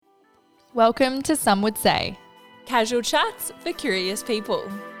Welcome to Some Would Say. Casual chats for curious people.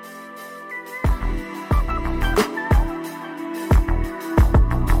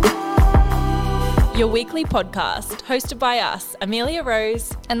 Your weekly podcast, hosted by us, Amelia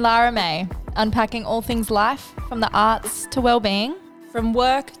Rose, And Lara May, unpacking all things life, from the arts to well-being, from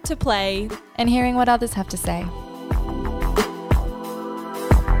work to play, and hearing what others have to say.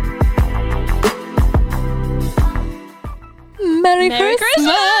 Merry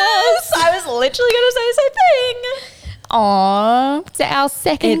Christmas! I was literally going to say the same thing. Aww, it's our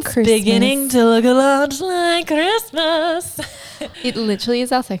second Christmas. Beginning to look a lot like Christmas. It literally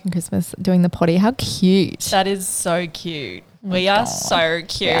is our second Christmas doing the potty. How cute. That is so cute. We are so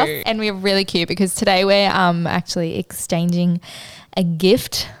cute. Yes, and we're really cute because today we're actually exchanging a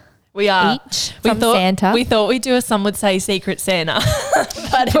gift. We are. Each from Santa. We thought we'd do a Some Would Say Secret Santa,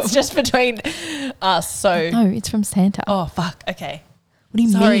 but it's just between us. So No, it's from Santa. Oh fuck. Okay. What do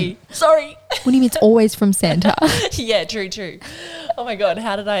you mean? Sorry. What do you mean it's always from Santa? Yeah, true. Oh my god,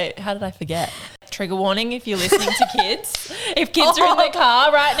 how did I forget? Trigger warning if you're listening to kids. If kids are in the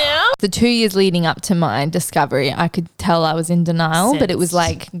car right now. The 2 years leading up to my discovery, I could tell I was in denial, but it was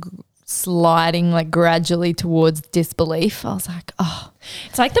like sliding like gradually towards disbelief. I was like, oh.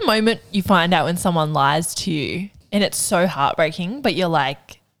 It's like the moment you find out when someone lies to you and it's so heartbreaking, but you're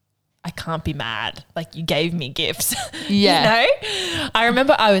like, I can't be mad. Like, you gave me gifts. Yeah. You know? I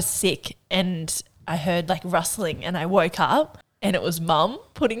remember I was sick and I heard like rustling and I woke up and it was mum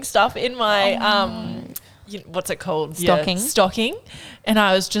putting stuff in my, what's it called? Stocking. Yeah, stocking. And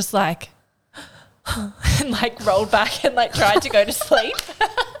I was just like, and like rolled back and like tried to go to sleep.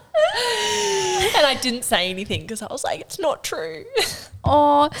 And I didn't say anything because I was like, it's not true.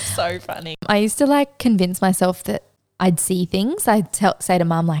 Oh, So funny. I used to like convince myself that I'd see things. I'd say to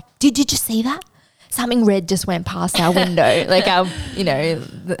mum like, did you just see that? Something red just went past our window, like our, next see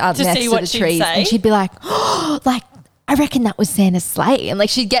to what the she'd trees. say? And she'd be like, oh, like, I reckon that was Santa's sleigh. And like,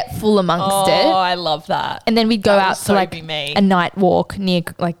 she'd get full amongst it. Oh, I love that. And then we'd go That out would to so like be me. a night walk near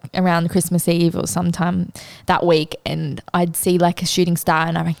like around Christmas Eve or sometime that week, and I'd see like a shooting star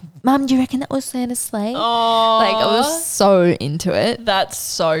and I reckon, Mum, do you reckon that was Santa's sleigh? Oh, Like, I was so into it. that's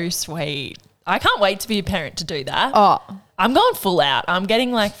so sweet. I can't wait to be a parent to do that. Oh, I'm going full out. I'm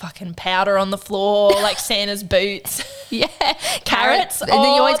getting like fucking powder on the floor, like Santa's boots. yeah, Carrots. and then you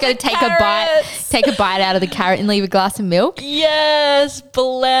always Oh, got to the take a bite out of the carrot and leave a glass of milk. Yes,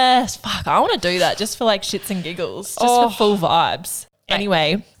 bless. Fuck, I want to do that just for like shits and giggles, just for full vibes.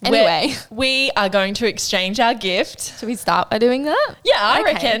 Anyway, we are going to exchange our gift. Should we start by doing that? Yeah, I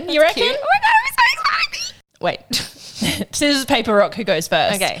Okay, reckon. that's You reckon? cute. Oh my God, I'm so excited. Wait. Scissors, paper, rock, who goes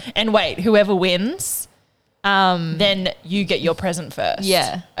first? Okay. And wait, whoever wins, then you get your present first.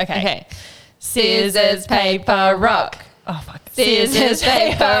 Yeah. Okay. Scissors, paper, rock. Oh, fuck. Scissors,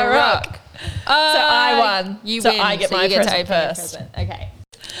 paper, rock. So I won. You so win. I get so my you get to present open your first. present. Okay.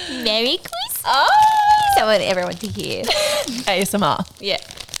 Merry Christmas. Oh. I want everyone to hear. ASMR. Yeah.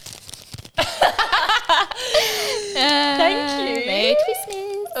 Thank you. Merry Christmas.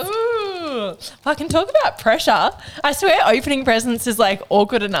 Ooh, I can talk about pressure. I swear opening presents is like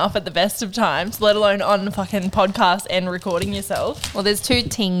awkward enough at the best of times, let alone on fucking podcast and recording yourself. Well, there's 2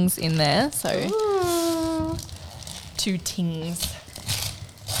 tings in there, so. Ooh. 2 tings.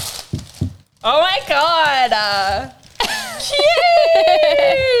 Oh my God. Cute.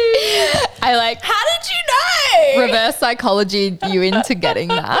 I like How did you know? reverse psychology you into getting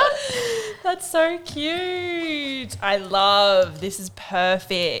that. That's so cute. I love this. Is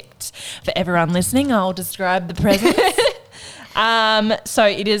perfect. For everyone listening, I'll describe the present. So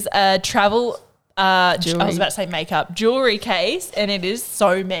it is a travel I was about to say makeup jewelry case, and it is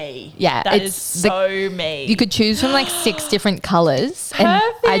so me. Yeah, that it's is so me. You could choose from like 6 different colours. And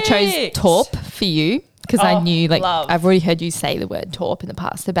I chose Perfect. taupe for you because I Oh, knew like love. I've already heard you say the word taupe in the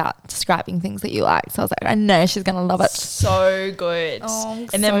past about describing things that you like. So I was like, I know she's going to love it. So good. Oh, I'm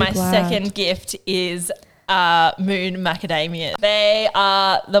and then so my glad. second gift is Moon macadamia. They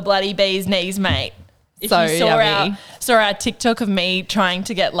are the bloody bee's knees, mate. If So you saw yummy. our TikTok of me trying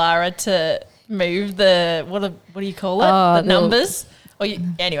to get Lara to move the what do you call it? Oh, the the- numbers.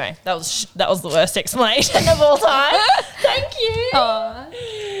 Anyway, that was the worst explanation of all time. Thank you.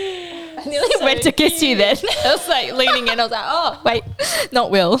 I nearly So went to kiss you then. cute. I was like leaning in. I was like, oh, wait,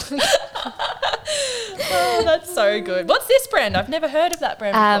 not Will. Oh, that's so good. What's this brand? I've never heard of that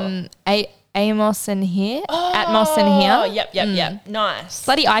brand before. Amos and here. Atmos and here. Oh, yep. Nice.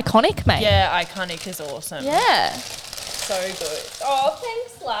 Bloody iconic, mate. Yeah, iconic is awesome. Yeah. So good. Oh,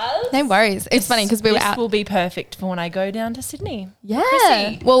 thanks, love. No worries. It's funny because we were This out. will be perfect for when I go down to Sydney. Yeah.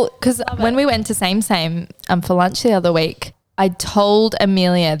 Chrissy. Well, because when it. we went to Same for lunch the other week, I told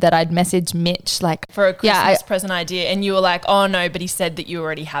Amelia that I'd messaged Mitch like For a Christmas I- present idea. And you were like, oh no, but he said that you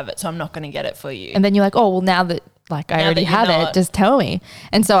already have it, so I'm not going to get it for you. and then you're like, oh, well, now that like I Now already that you have know it, it. just tell me.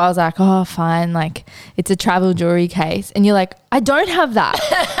 And so I was like, oh, fine. Like it's a travel jewelry case. And you're like, I don't have that.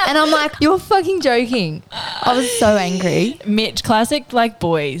 And I'm like, you're fucking joking. I was so angry. Mitch, classic like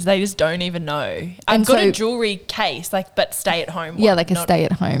boys, they just don't even know. I've And got so- a jewelry case, like, but stay at home. Yeah, one, like a not- stay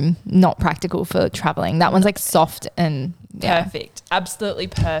at home, not practical for traveling. That one's like soft and yeah. Perfect. Absolutely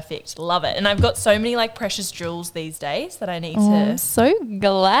perfect. Love it. And I've got so many like precious jewels these days that I need Oh, I'm to so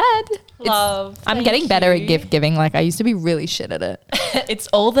glad. love. I'm Thank getting better you. at gift giving. Like I used to be really shit at it. It's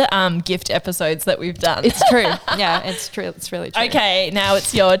all the gift episodes that we've done. It's true. Yeah, it's true. It's really true. Okay, now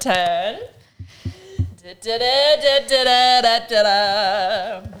it's your turn.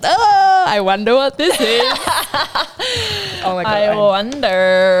 Oh, I wonder what this is. Oh my god. I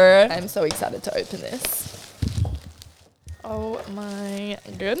wonder. I'm so excited to open this. Oh my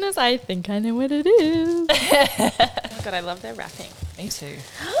goodness, I think I know what it is. Oh god, I love their wrapping. Me too.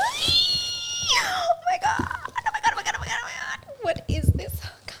 Oh my god. Oh my god, oh my god, oh my god, oh my god. What is this?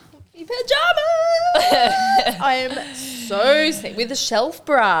 Comfy pajamas. I'm so sick with a shelf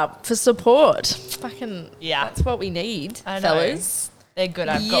bra for support. Fucking Yeah. that's what we need, I know. fellas. They're good.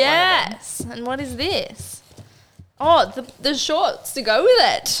 I've got one of them. Yes. And what is this? Oh, the shorts to go with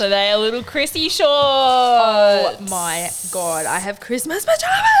it. So they're little Chrissy shorts. Oh my god, I have Christmas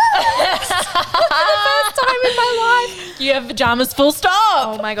pajamas for the first time in my life. You have pajamas full stop.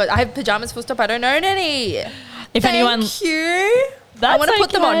 Oh my god, I have pajamas full stop. I don't own any. If anyone, Thank you. that's I want to put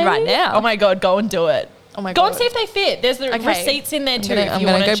them on okay. right now. Oh my god, go and do it. Oh my Go god. and see if they fit. There's the Okay. receipts in there too. I'm if you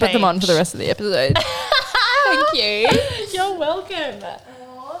gonna want go to put them on for the rest of the episode. Thank you. You're welcome.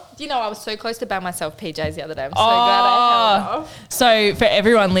 Do you know I was so close to buying myself PJs the other day. I'm so glad I held off. So for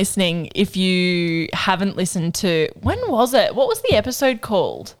everyone listening, if you haven't listened to, when was it? What was the episode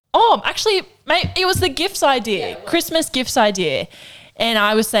called? Oh, actually, mate, it was the gifts idea, Christmas gifts idea. And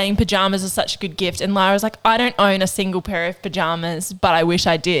I was saying pajamas are such a good gift. And Lara was like, I don't own a single pair of pajamas, but I wish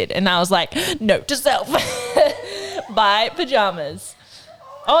I did. And I was like, note to self, buy pajamas.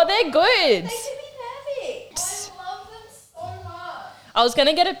 Oh, they're good. I was going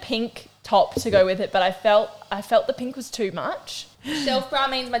to get a pink top to go with it, but I felt the pink was too much. Shelf bra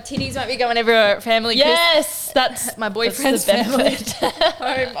means my titties won't be going everywhere at family. Yes, that's My boyfriend's that's the family. benefit.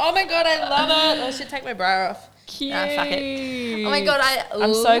 Home. Oh my god, I love it. I should take my bra off. Cute. Ah, fuck it. Oh my god,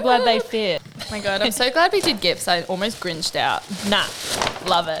 I'm so glad they fit. Oh my god, I'm so glad we did gifts. I almost grinched out. Nah,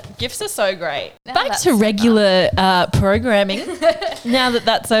 love it. Gifts are so great. Now Back that's to so regular programming. Now that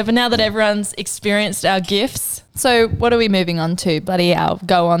that's over, now that everyone's experienced our gifts. So what are we moving on to? Bloody hell.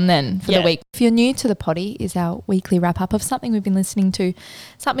 Go on then for Yeah. the week. If you're new to the potty, is our weekly wrap up of something we've been listening to,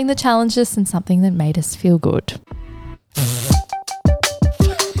 something that challenged us and something that made us feel good.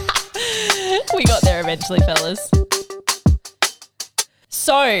 We got there eventually, fellas.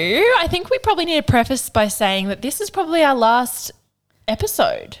 So I think we probably need to preface by saying that this is probably our last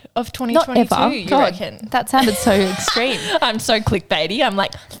episode of 2022. Not ever. You God, reckon? that sounded so extreme. I'm so clickbaity. I'm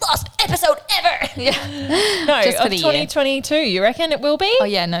like, last episode ever. Yeah. No, Just for of the year. 2022. You reckon it will be? Oh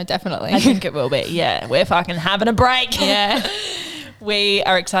yeah, no, definitely. I think it will be. Yeah, we're fucking having a break. yeah. We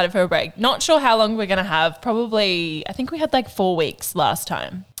are excited for a break. Not sure how long we're going to have. Probably, I think we had like 4 weeks last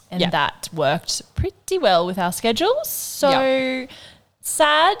time. And Yeah. that worked pretty well with our schedules. So Yeah.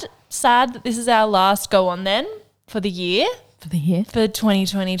 sad that this is our last go on then for the year, For the year. for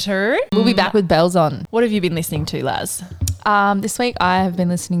 2022. We'll be back with bells on. What have you been listening to, Laz? This week I have been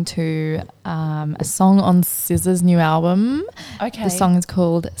listening to a song on SZA's new album. Okay. The song is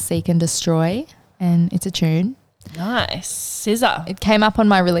called Seek and Destroy and it's a tune. Nice. Scissor. It came up on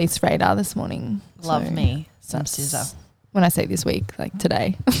my release radar this morning. Love So me some that's- scissor. When I say this week, like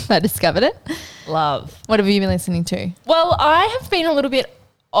today, I discovered it. Love. What have you been listening to? Well, I have been a little bit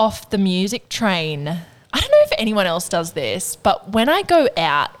off the music train. I don't know if anyone else does this, but when I go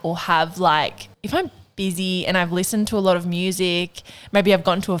out or have like, if I'm busy and I've listened to a lot of music, maybe I've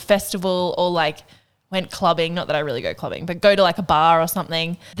gone to a festival or like went clubbing, not that I really go clubbing, but go to like a bar or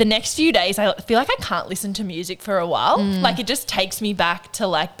something. The next few days, I feel like I can't listen to music for a while. Like it just takes me back to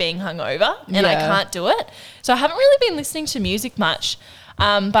like being hungover and I Yeah. can't do it. So I haven't really been listening to music much.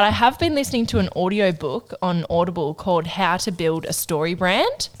 But I have been listening to an audiobook on Audible called How to Build a Story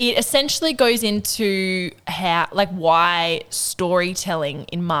Brand. It essentially goes into how, like, why storytelling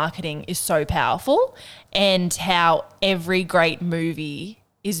in marketing is so powerful and how every great movie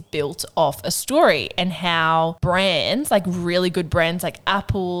is built off a story and how brands, like really good brands like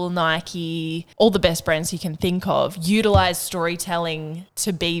Apple, Nike, all the best brands you can think of, utilize storytelling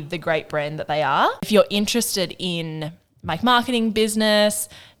to be the great brand that they are. If you're interested in like marketing, business,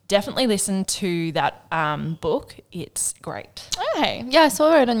 definitely listen to that book. It's great. Okay. Yeah, I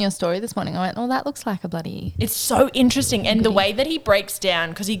saw it on your story this morning. I went, oh, that looks like a bloody... It's so interesting. And the way that he breaks down,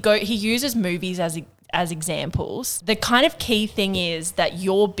 because he uses movies as examples. The kind of key thing is that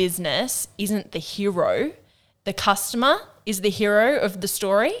your business isn't the hero. The customer is the hero of the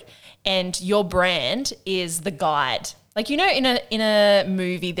story, and your brand is the guide. Like, you know, in a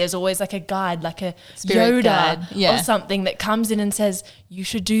movie, there's always like a guide, like a Spirit Yoda guide. or something that comes in and says, you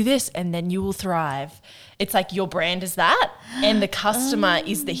should do this and then you will thrive. It's like your brand is that and the customer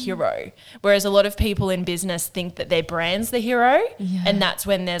is the hero. Whereas a lot of people in business think that their brand's the hero, and that's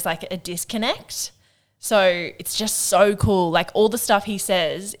when there's like a disconnect. So it's just so cool. Like all the stuff he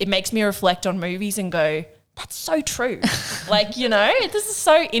says, it makes me reflect on movies and go, that's so true. Like, you know, this is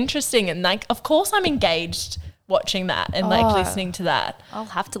so interesting. And like, of course I'm engaged watching that and like listening to that. I'll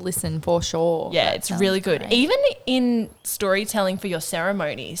have to listen for sure. Yeah, That it's really good. sounds great. Even in storytelling for your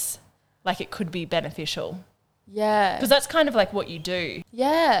ceremonies, like it could be beneficial Yeah. because that's kind of like what you do.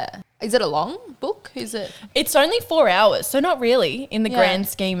 Yeah. Is it a long book? Is it? It's only 4 hours, so not really in the Yeah. grand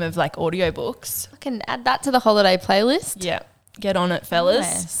scheme of like audiobooks. I can add that to the holiday playlist. Yeah, get on it, fellas.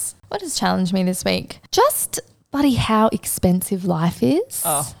 Nice. What has challenged me this week? Just bloody how expensive life is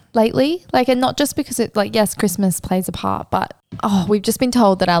lately. Like, and not just because it, like, yes, Christmas plays a part, but we've just been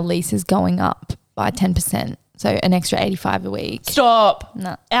told that our lease is going up by 10%. So an extra $85 a week. Stop.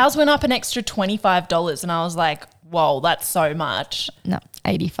 No. Ours went up an extra $25 and I was like, whoa, that's so much. No,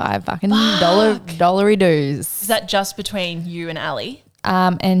 85 fucking dollary dues. Is that just between you and Ali?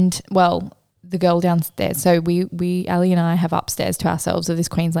 And well, the girl downstairs. So we Ali and I have upstairs to ourselves of this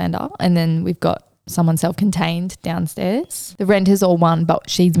Queenslander, and then we've got someone self-contained downstairs. The rent is all one, but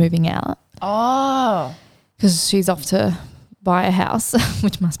she's moving out Oh, because she's off to buy a house,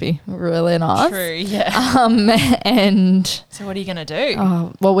 which must be really nice. true. Yeah. And So what are you going to do?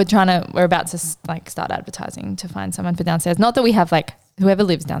 well, we're about to like start advertising to find someone for downstairs. Not that we have like whoever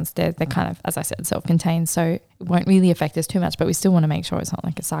lives downstairs, they're kind of, as I said, self-contained, so it won't really affect us too much, but we still want to make sure it's not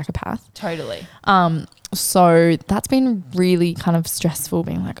like a psychopath. Totally. So that's been really kind of stressful,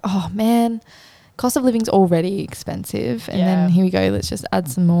 being like, oh man, cost of living's already expensive, and then here we go, let's just add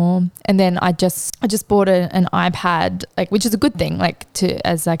some more. And then I just bought an iPad, like, which is a good thing, like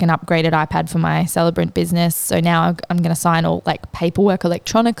as like an upgraded iPad for my Celebrant business. So now I'm going to sign all like paperwork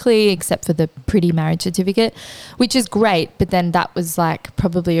electronically except for the pretty marriage certificate, which is great. But then that was like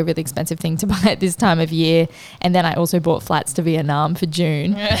probably a really expensive thing to buy at this time of year. And then I also bought flights to Vietnam for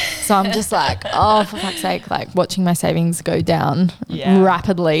June. So I'm just like, oh, for fuck's sake, like watching my savings go down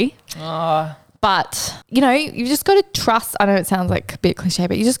rapidly. Oh, But, you know, you just got to trust. I know it sounds like a bit cliche,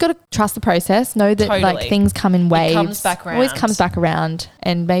 but you just got to trust the process. Know that like things come in waves. It comes back around. Always comes back around.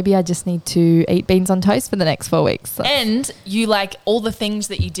 And maybe I just need to eat beans on toast for the next 4 weeks. and you like all the things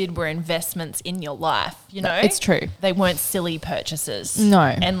that you did were investments in your life, you know? It's true. They weren't silly purchases. No.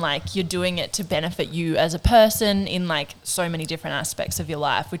 And like you're doing it to benefit you as a person in like so many different aspects of your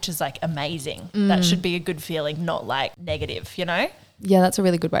life, which is like amazing. That should be a good feeling, not like negative, you know? Yeah, that's a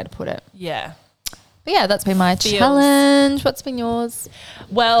really good way to put it. Yeah. But yeah, that's been my challenge. What's been yours?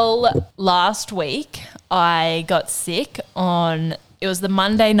 Well, last week I got sick it was the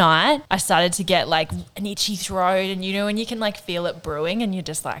Monday night. I started to get like an itchy throat, and you know when you can like feel it brewing and you're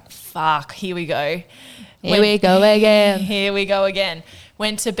just like, fuck, here we go. Here we go again. Here we go again.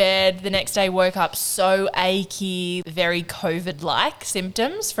 Went to bed. The next day woke up so achy, very COVID-like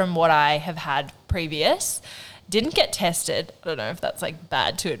symptoms from what I have had previous. Didn't get tested. I don't know if that's like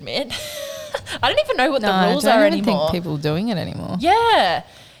bad to admit. I don't even know what the rules are I don't anymore. think people doing it anymore. Yeah.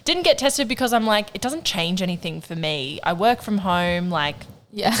 Didn't get tested because I'm like, it doesn't change anything for me. I work from home, like,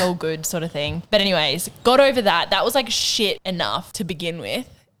 it's all good sort of thing. But anyways, got over that. That was like shit enough to begin with.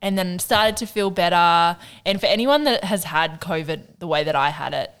 And then started to feel better. And for anyone that has had COVID the way that I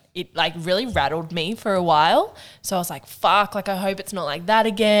had it, it like really rattled me for a while. So I was like, fuck, like I hope it's not like that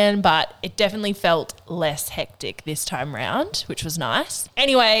again. But it definitely felt less hectic this time round, which was nice.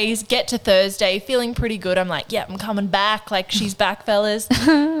 Anyways, get to Thursday, feeling pretty good. I'm like, yeah, I'm coming back. Like she's back, fellas.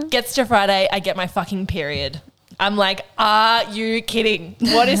 Gets to Friday, I get my fucking period. I'm like, are you kidding?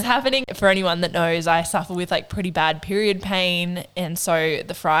 What is happening? For anyone that knows, I suffer with like pretty bad period pain. And so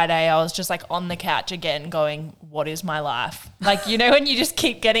the Friday I was just like on the couch again going, what is my life? Like, you know, when you just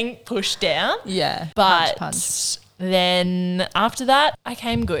keep getting pushed down. Yeah. But punch. Then after that, I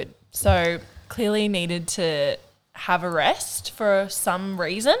came good. So clearly needed to have a rest for some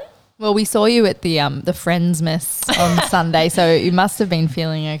reason. Well, we saw you at the Friendsmas on Sunday, so you must have been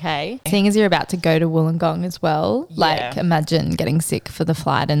feeling okay. Seeing as you're about to go to Wollongong as well, like imagine getting sick for the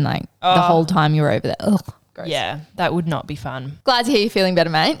flight and like the whole time you were over there. Ugh, Gross. Yeah, that would not be fun. Glad to hear you're feeling better,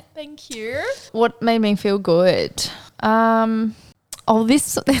 mate. Thank you. What made me feel good?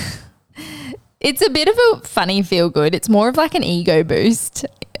 This it's a bit of a funny feel good. It's more of like an ego boost.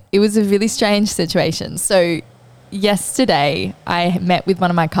 It was a really strange situation. So yesterday I met with one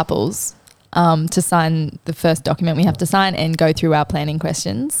of my couples to sign the first document we have to sign and go through our planning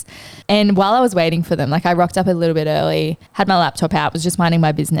questions. And while I was waiting for them, like I rocked up a little bit early, had my laptop out, was just minding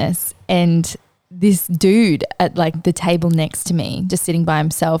my business, and this dude at like the table next to me, just sitting by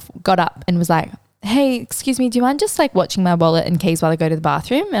himself, got up and was like, hey, excuse me, do you mind just like watching my wallet and keys while I go to the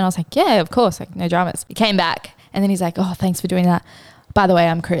bathroom? And I was like, yeah, of course, like no dramas. He came back and then he's like, oh, thanks for doing that. By the way,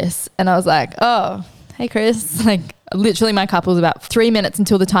 I'm Chris. And I was like, oh, hey, Chris. Like literally my couple was about 3 minutes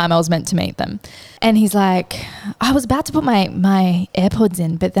until the time I was meant to meet them. And he's like, I was about to put my AirPods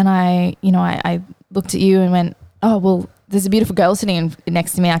in, but then I looked at you and went, oh, well, there's a beautiful girl sitting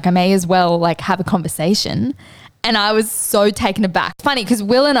next to me. Like I may as well like have a conversation. And I was so taken aback. It's funny because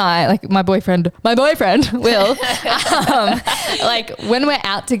Will and I, like my boyfriend, Will, like when we're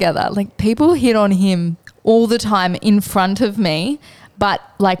out together, like people hit on him all the time in front of me, but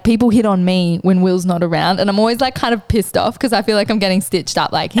like people hit on me when Will's not around. And I'm always like kind of pissed off because I feel like I'm getting stitched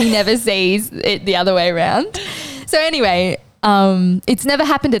up. Like he never sees it the other way around. So anyway, it's never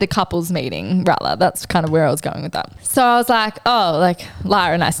happened at a couples meeting, rather. That's kind of where I was going with that. So I was like, oh, like,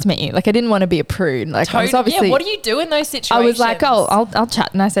 Lara, nice to meet you. Like, I didn't want to be a prude. Like, I was obviously, yeah, what do you do in those situations? I was like, oh, I'll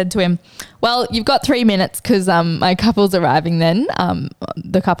chat. And I said to him, well, you've got 3 minutes because my couple's arriving then,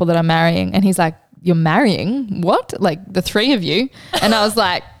 the couple that I'm marrying. And he's like, you're marrying? What? Like, the three of you? And I was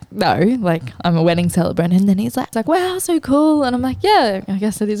like, no, like I'm a wedding celebrant. And then he's like, wow, so cool. And I'm like, yeah, I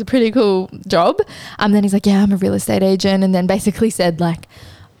guess it is a pretty cool job. And then he's like, yeah, I'm a real estate agent. And then basically said like,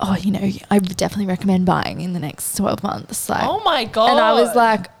 oh, you know, I would definitely recommend buying in the next 12 months. Like, oh my God. And I was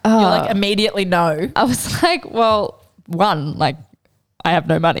like, oh. You're like immediately no. I was like, well, one, like I have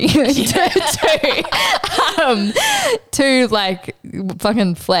no money. Two, like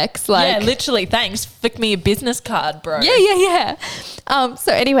fucking flex. Like, yeah, literally. Thanks. Flick me a business card, bro. Yeah.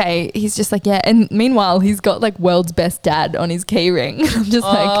 So anyway, he's just like, yeah. And meanwhile, he's got like world's best dad on his key ring. I'm just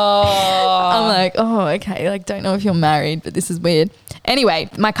like, I'm like, oh, okay. Like, don't know if you're married, but this is weird. Anyway,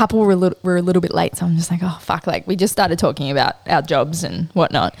 my couple were a little bit late. So I'm just like, oh, fuck. Like, we just started talking about our jobs and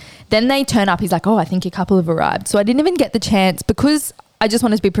whatnot. Then they turn up. He's like, oh, I think your couple have arrived. So I didn't even get the chance because I just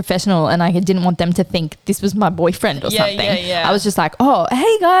wanted to be professional and I didn't want them to think this was my boyfriend or something. Yeah. I was just like, oh,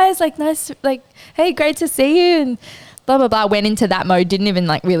 hey guys, like nice, like, hey, great to see you and blah, blah, blah. Went into that mode, didn't even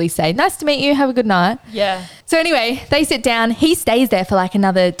like really say, nice to meet you, have a good night. Yeah. So anyway, they sit down. He stays there for like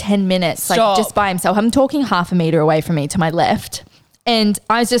another 10 minutes, like just by himself. I'm talking half a meter away from me to my left. And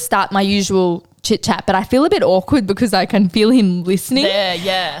I just start my usual chit chat, but I feel a bit awkward because I can feel him listening.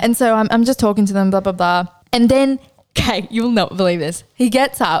 Yeah. And so I'm just talking to them, blah, blah, blah. And then, okay, you will not believe this. He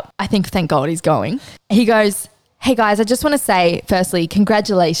gets up. I think, thank God he's going. He goes, hey guys, I just want to say, firstly,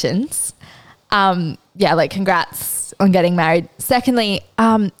 congratulations. Yeah, like congrats on getting married. Secondly,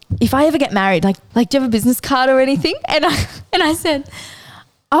 if I ever get married, like do you have a business card or anything? And I said,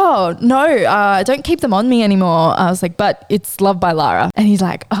 oh, no, don't keep them on me anymore. I was like, but it's Love by Lara. And he's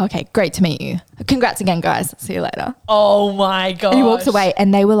like, oh, okay, great to meet you. Congrats again, guys. See you later. Oh my God. And he walks away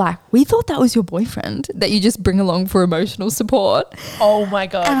and they were like, we thought that was your boyfriend that you just bring along for emotional support. Oh my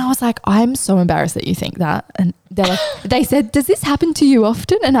God. And I was like, I'm so embarrassed that you think that. And they're like, they said, does this happen to you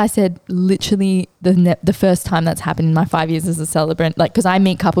often? And I said, literally the first time that's happened in my 5 years as a celebrant, like, because I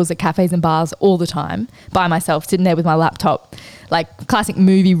meet couples at cafes and bars all the time by myself, sitting there with my laptop, like classic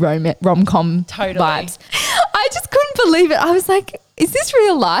movie rom-com vibes. I just couldn't believe it. I was like, is this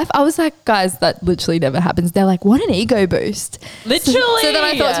real life? I was like, guys, that literally never happens. They're like, what an ego boost. Literally. So then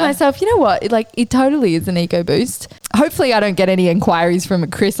I thought to myself, you know what? It totally is an ego boost. Hopefully I don't get any inquiries from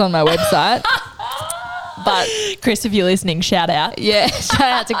Chris on my website. But Chris, if you're listening, shout out. Yeah, shout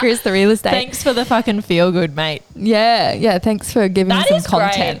out to Chris, the real estate. Thanks for the fucking feel good, mate. Yeah. Thanks for giving me some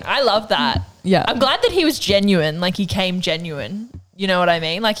content. Great. I love that. Yeah. I'm glad that he was genuine. Like he came genuine. You know what I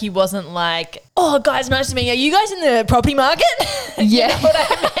mean? Like he wasn't like, oh, guys, nice to meet you. Are you guys in the property market? Yeah. You know what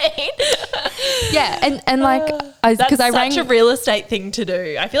I mean? Yeah. And like, because I rang such a real estate thing to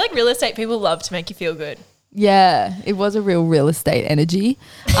do. I feel like real estate people love to make you feel good. Yeah, it was a real estate energy.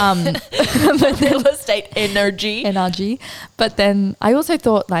 Real estate energy. But then I also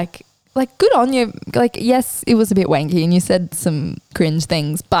thought like good on you. Like, yes, it was a bit wanky and you said some cringe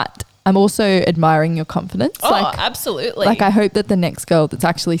things, but I'm also admiring your confidence. Oh, absolutely. Like I hope that the next girl that's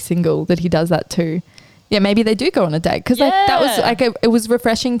actually single, that he does that too. Yeah, maybe they do go on a date because like that was Yeah. like it was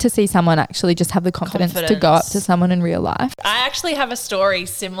refreshing to see someone actually just have the confidence to go up to someone in real life. I actually have a story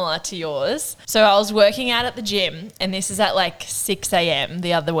similar to yours. So I was working out at the gym, and this is at like 6 a.m.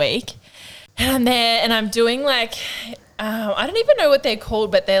 the other week. And I'm there and I'm doing like, I don't even know what they're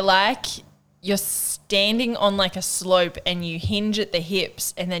called, but they're like, you're standing on like a slope and you hinge at the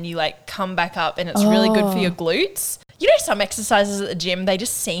hips and then you like come back up, and it's really good for your glutes. You know, some exercises at the gym, they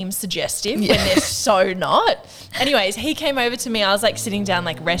just seem suggestive when they're so not. Anyways, he came over to me. I was like sitting down,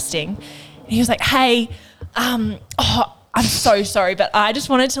 like resting. And he was like, hey, I'm so sorry, but I just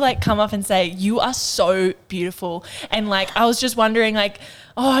wanted to like come up and say, you are so beautiful. And like, I was just wondering like,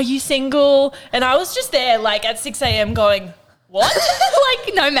 oh, are you single? And I was just there like at 6 a.m. going, what?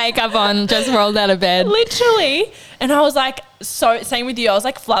 Like no makeup on, just rolled out of bed. Literally. And I was like, so same with you. I was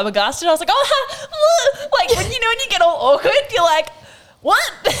like flabbergasted. I was like, oh, like when you get all awkward, you're like, what?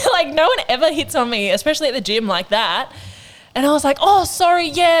 Like no one ever hits on me, especially at the gym like that. And I was like, oh, sorry.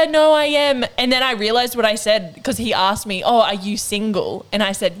 Yeah, no, I am. And then I realized what I said because he asked me, oh, are you single? And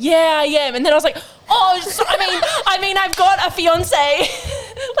I said, yeah, I am. And then I was like, oh, so, I mean, I've got a fiance,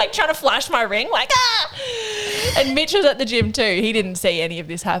 like trying to flash my ring, like, ah. And Mitch was at the gym too. He didn't see any of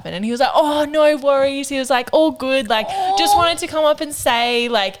this happen. And he was like, oh, no worries. He was like, all good. Like, just wanted to come up and say,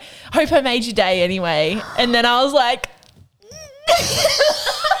 like, hope I made your day anyway. And then I was like, thumbs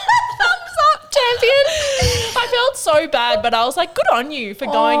up, champion. I felt so bad, but I was like, good on you for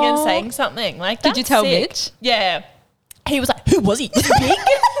going and saying something. Like, Did you tell sick. Mitch? Yeah. He was like, who was he? Was he big?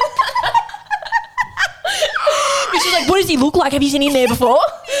 Mitch was like, what does he look like? Have you seen him there before?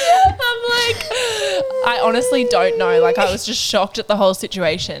 I'm like, I honestly don't know. Like, I was just shocked at the whole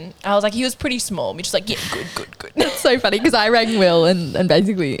situation. I was like, he was pretty small. Mitch was like, yeah, good. It's so funny because I rang Will and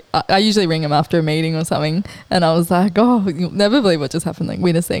basically I usually ring him after a meeting or something, and I was like, oh, you'll never believe what just happened, like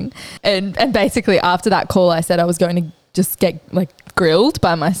witnessing. And basically after that call I said I was going to just get like grilled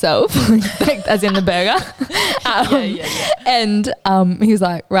by myself, like, as in the burger. Yeah. And he was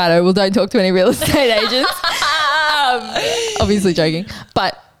like, righto, well, don't talk to any real estate agents. Obviously joking,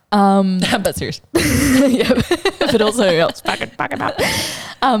 but But serious. yeah, but also else back it up.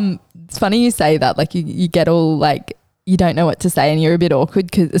 It's funny you say that, like you get all like you don't know what to say and you're a bit awkward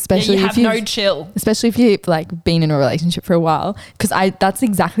because especially you if have you no chill. especially if you've like been in a relationship for a while, because that's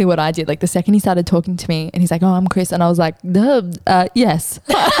exactly what I did. Like the second he started talking to me and he's like, oh, I'm Chris, and I was like, yes.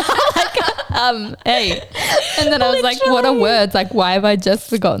 Hey. And then I was like, what are words? Like, why have I just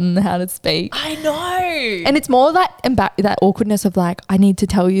forgotten how to speak? I know. And it's more that awkwardness of like, I need to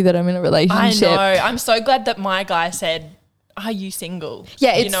tell you that I'm in a I relationship. know. I'm so glad that my guy said, are you single?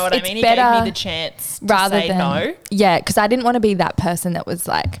 Yeah, you know what I it's mean? He better gave me the chance to rather say than no. Yeah, because I didn't want to be that person that was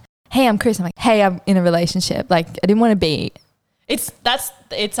like, hey, I'm Chris. I'm like, hey, I'm in a relationship. Like, I didn't want to be Yeah.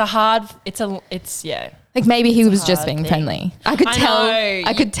 like, maybe he It's a was just hard being thing. friendly. I could tell. know.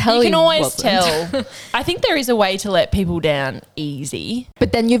 I could tell. You can he always wasn't. tell. I think there is a way to let people down easy.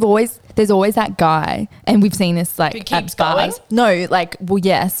 But then there's always that guy, and we've seen this like Who at keeps bars. going? No, like, well,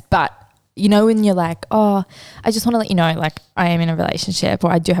 yes, but you know when you're like, oh, I just want to let you know, like, I am in a relationship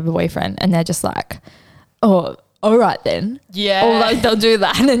or I do have a boyfriend, and they're just like, oh, all right then. Yeah. Or like they'll do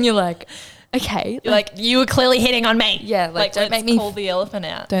that, and then you're like, okay, You're like, you were clearly hitting on me. Yeah, like, don't let's make me call the elephant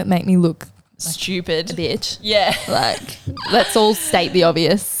out. don't make me look Stupid. a bitch. Yeah. Like, let's all state the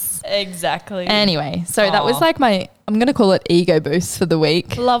obvious. Exactly. Anyway, so that was Aw. like I'm going to call it ego boost for the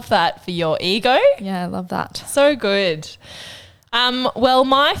week. Love that for your ego. Yeah, I love that. So good. Well,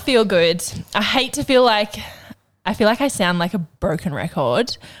 my feel good. I hate to feel like I sound like a broken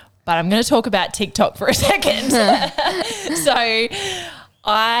record, but I'm going to talk about TikTok for a second. So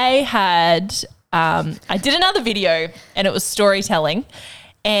I did another video and it was storytelling.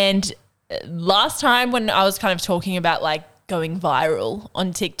 And last time when I was kind of talking about like going viral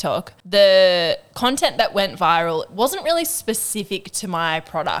on TikTok, the content that went viral wasn't really specific to my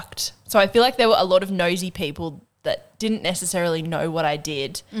product. So I feel like there were a lot of nosy people that didn't necessarily know what I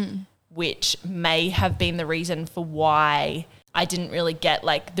did, which may have been the reason for why I didn't really get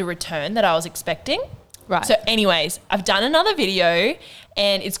like the return that I was expecting. Right. So anyways, I've done another video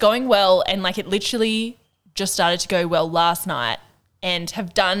and it's going well, and like it literally just started to go well last night and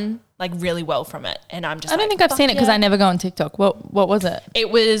have done like really well from it. And I'm just I don't think I've seen it because I never go on TikTok. What was it?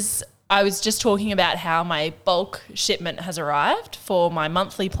 I was just talking about how my bulk shipment has arrived for my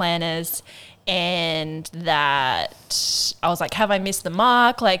monthly planners, and that I was like, have I missed the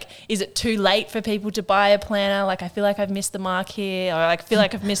mark? Like, is it too late for people to buy a planner? Like, I feel like I've missed the mark here, or like, I feel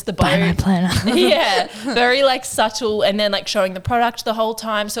like I've missed the boat. Buy my planner. Yeah, very like subtle, and then like showing the product the whole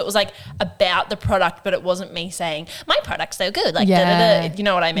time. So it was like about the product, but it wasn't me saying my product's so good. Like, da-da-da. You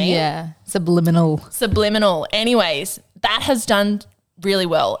know what I mean? Yeah, subliminal. Anyways, that has done really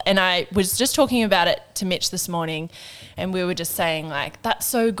well. And I was just talking about it to Mitch this morning, and we were just saying like, that's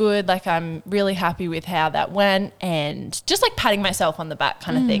so good. Like, I'm really happy with how that went, and just like patting myself on the back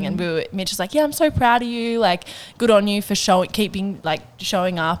kind of thing. And Mitch was like, yeah, I'm so proud of you. Like, good on you for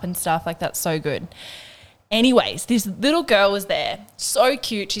showing up and stuff. Like, that's so good. Anyways, this little girl was there, so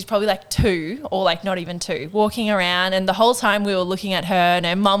cute. She's probably like 2 or like not even 2, walking around. And the whole time we were looking at her, and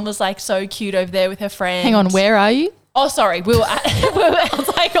her mum was like so cute over there with her friends. Hang on, where are you? Oh, sorry. We were at, I was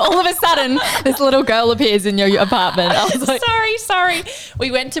like, All of a sudden, this little girl appears in your apartment. I was like, sorry.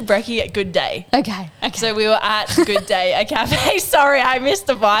 We went to Brekkie at Good Day. Okay. So we were at Good Day, a cafe. Sorry, I missed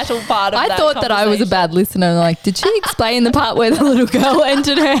the vital part of that. I thought that I was a bad listener. Like, did she explain the part where the little girl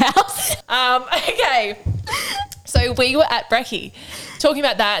entered her house? Okay. So we were at Brekkie talking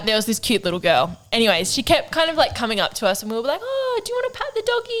about that. There was this cute little girl. Anyways, she kept kind of like coming up to us, and we were like, oh, do you want to pat the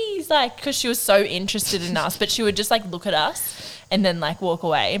doggies? Like, because she was so interested in us, but she would just like look at us and then like walk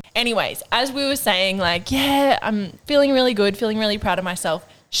away. Anyways, as we were saying, like, yeah, I'm feeling really good, feeling really proud of myself.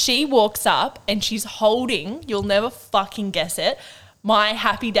 She walks up and she's holding, you'll never fucking guess it, my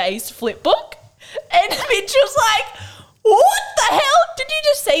Happy Days flip book. And Mitch was like, what the hell? Did you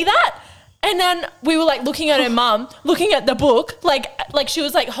just see that? And then we were like looking at her mum, looking at the book, like she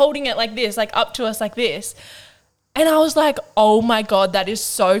was like holding it like this, like up to us like this. And I was like, oh my God, that is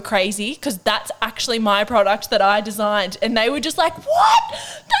so crazy, because that's actually my product that I designed. And they were just like, what?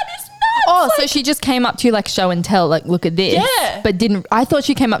 That is nuts. Oh, like, so she just came up to you like show and tell, like, look at this. Yeah. But I thought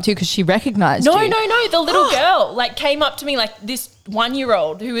she came up to you because she recognized you. No. The little girl like came up to me, like this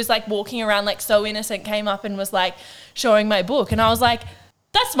 1-year-old who was like walking around like so innocent, came up and was like showing my book. And I was like,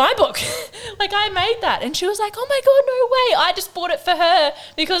 that's my book. Like, I made that. And she was like, oh my God, no way. I just bought it for her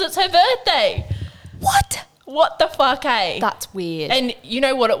because it's her birthday. What the fuck, eh? That's weird. And you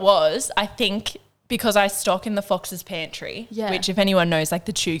know what it was? I think because I stock in the Fox's Pantry, which if anyone knows, like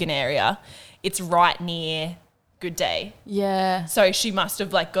the Tugun area, it's right near Good Day. Yeah. So she must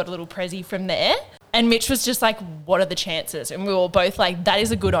have like got a little prezi from there. And Mitch was just like, what are the chances? And we were both like, that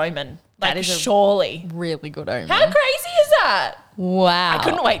is a good omen. Like, That is surely. Really good omen. How crazy is that? Wow. I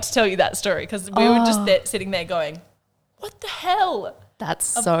couldn't wait to tell you that story, because we were just there, sitting there going, what the hell?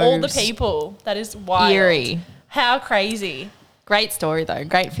 That's Of so all the people, that is wild. eerie. How crazy. Great story though.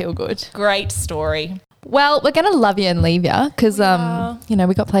 Great feel good. Great story. Well, we're going to love you and leave you because, are. you know,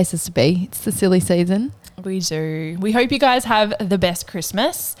 we got places to be. It's the silly season. We do. We hope you guys have the best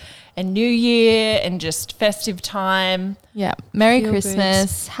Christmas and New Year and just festive time. Yeah. Merry Feel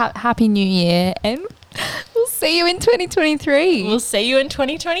Christmas. Happy New Year. And we'll see you in 2023. We'll see you in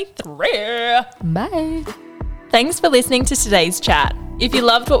 2023. Bye. Thanks for listening to today's chat. If you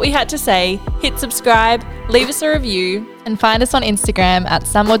loved what we had to say, hit subscribe, leave us a review. And find us on Instagram at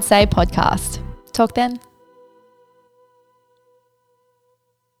Some Would Say Podcast. Talk then.